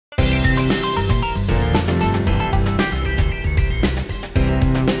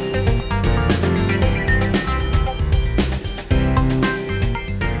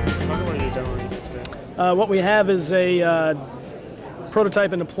What we have is a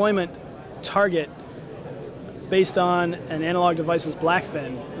prototype and deployment target based on an Analog Devices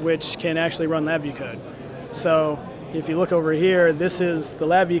Blackfin, which can actually run LabVIEW code. So if you look over here, this is the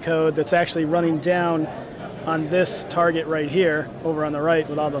LabVIEW code that's actually running down on this target right here, over on the right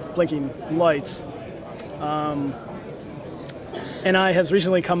with all the blinking lights. NI has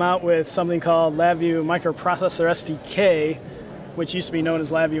recently come out with something called LabVIEW Microprocessor SDK, which used to be known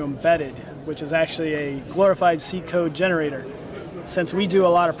as LabVIEW Embedded, which is actually a glorified C code generator. Since we do a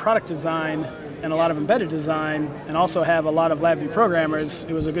lot of product design and a lot of embedded design and also have a lot of LabVIEW programmers,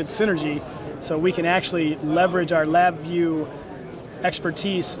 it was a good synergy. So we can actually leverage our LabVIEW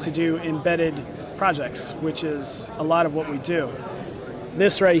expertise to do embedded projects, which is a lot of what we do.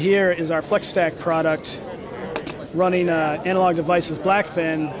 This right here is our FlexStack product running Analog Devices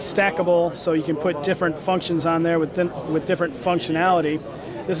Blackfin, stackable, so you can put different functions on there with different functionality.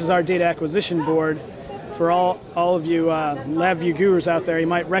 This is our data acquisition board. For all of you LabVIEW gurus out there, you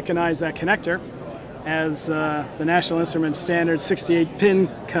might recognize that connector as the National Instruments standard 68-pin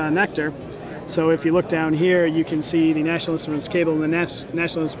connector. So if you look down here, you can see the National Instruments cable and the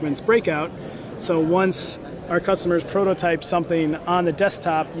National Instruments breakout. So once our customers prototype something on the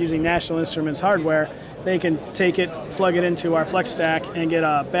desktop using National Instruments hardware, they can take it, plug it into our FlexStack, and get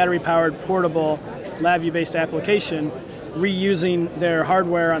a battery-powered, portable, LabVIEW-based application, reusing their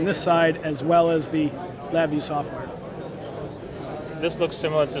hardware on this side as well as the LabVIEW software. This looks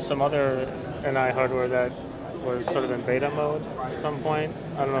similar to some other NI hardware that was sort of in beta mode at some point.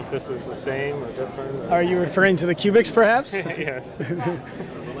 I don't know if this is the same or different. Or... Are you referring to the Cubics, perhaps? Yes.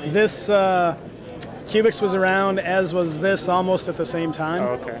 This Cubics was around, as was this, almost at the same time.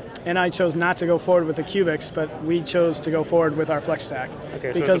 Oh, okay. And I chose not to go forward with the Cubics, but we chose to go forward with our FlexStack.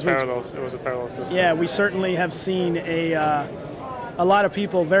 Okay, so it was a parallel system. Yeah, we certainly have seen a lot of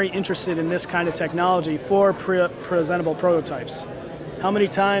people very interested in this kind of technology for presentable prototypes. How many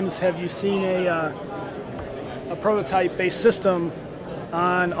times have you seen a prototype-based system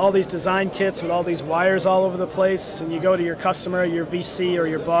on all these design kits with all these wires all over the place, and you go to your customer, your VC, or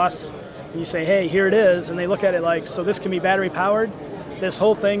your boss, and you say, hey, here it is, and they look at it like, so this can be battery powered, this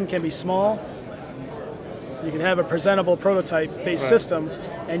whole thing can be small, you can have a presentable prototype-based system,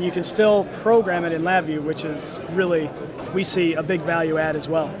 and you can still program it in LabVIEW, which is really, we see a big value add as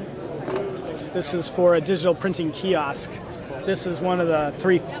well. This is for a digital printing kiosk. This is one of the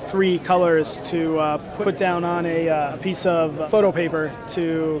three colors to put down on a piece of photo paper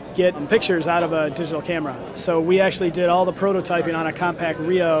to get pictures out of a digital camera. So we actually did all the prototyping on a compact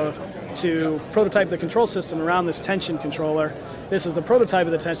Rio to prototype the control system around this tension controller. This is the prototype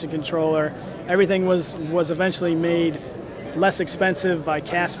of the tension controller. Everything was eventually made less expensive by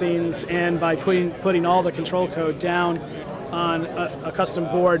castings and by putting all the control code down on a custom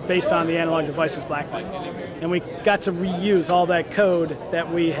board based on the Analog Devices Blackfin. And we got to reuse all that code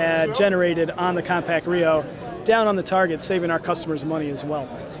that we had generated on the compact Rio down on the target, saving our customers money as well.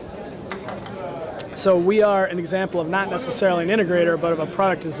 So we are an example of not necessarily an integrator, but of a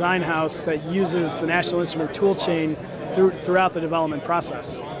product design house that uses the National Instruments tool chain throughout the development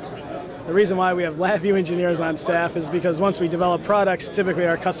process. The reason why we have LabVIEW engineers on staff is because once we develop products, typically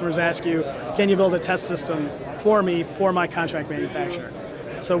our customers ask you, can you build a test system for me for my contract manufacturer?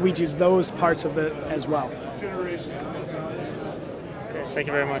 So we do those parts of it as well. Okay, thank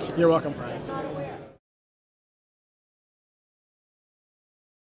you very much. You're welcome.